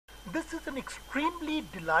This is an extremely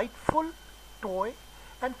delightful toy,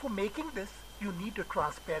 and for making this you need a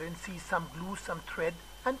transparency, some glue, some thread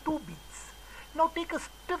and two beads. Now take a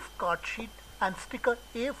stiff card sheet and stick a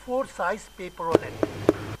A4 size paper on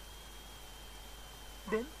it.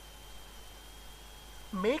 Then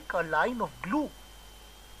make a line of glue,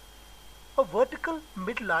 a vertical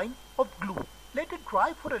midline of glue. Let it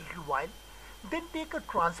dry for a little while. Then take a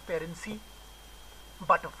transparency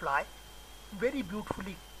butterfly, very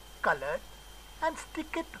beautifully colored, and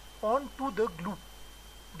stick it onto the glue.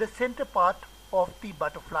 The center part of the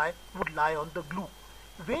butterfly would lie on the glue.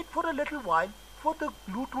 Wait for a little while for the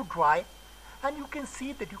glue to dry, and you can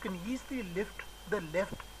see that you can easily lift the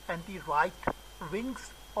left and the right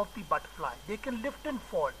wings of the butterfly. They can lift and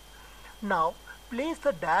fall. Now place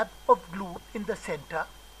a dab of glue in the center.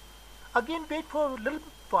 Again wait for a little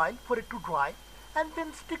while for it to dry, and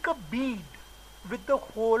then stick a bead with the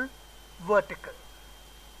hole vertical.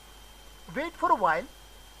 Wait for a while.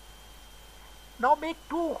 Now make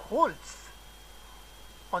two holes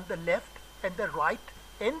on the left and the right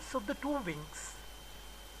ends of the two wings.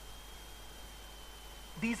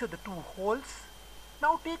 These are the two holes.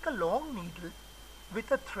 Now take a long needle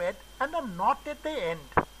with a thread and a knot at the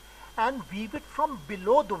end and weave it from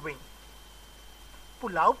below the wing.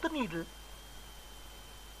 Pull out the needle,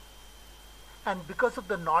 and because of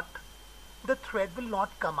the knot, the thread will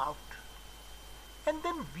not come out. And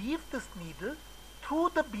then weave this needle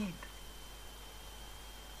through the bead.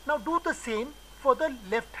 Now do the same for the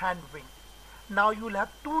left hand wing. Now you will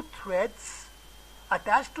have two threads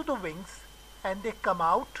attached to the wings and they come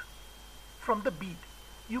out from the bead.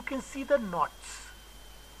 You can see the knots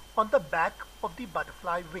on the back of the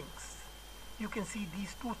butterfly wings. You can see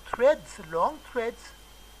these two threads, long threads,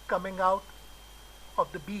 coming out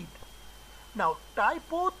of the bead. Now tie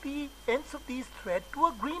both the ends of these threads to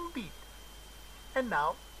a green bead. And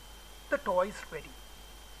now the toy is ready.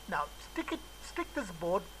 Now stick this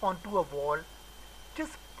board onto a wall.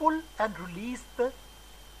 Just pull and release the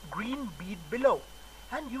green bead below,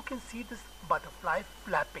 and you can see this butterfly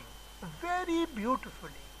flapping very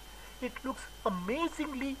beautifully. It looks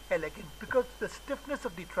amazingly elegant because the stiffness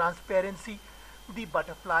of the transparency, the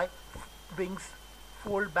butterfly wings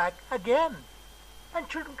fold back again. And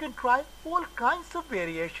children can try all kinds of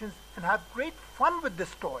variations and have great fun with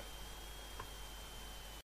this toy.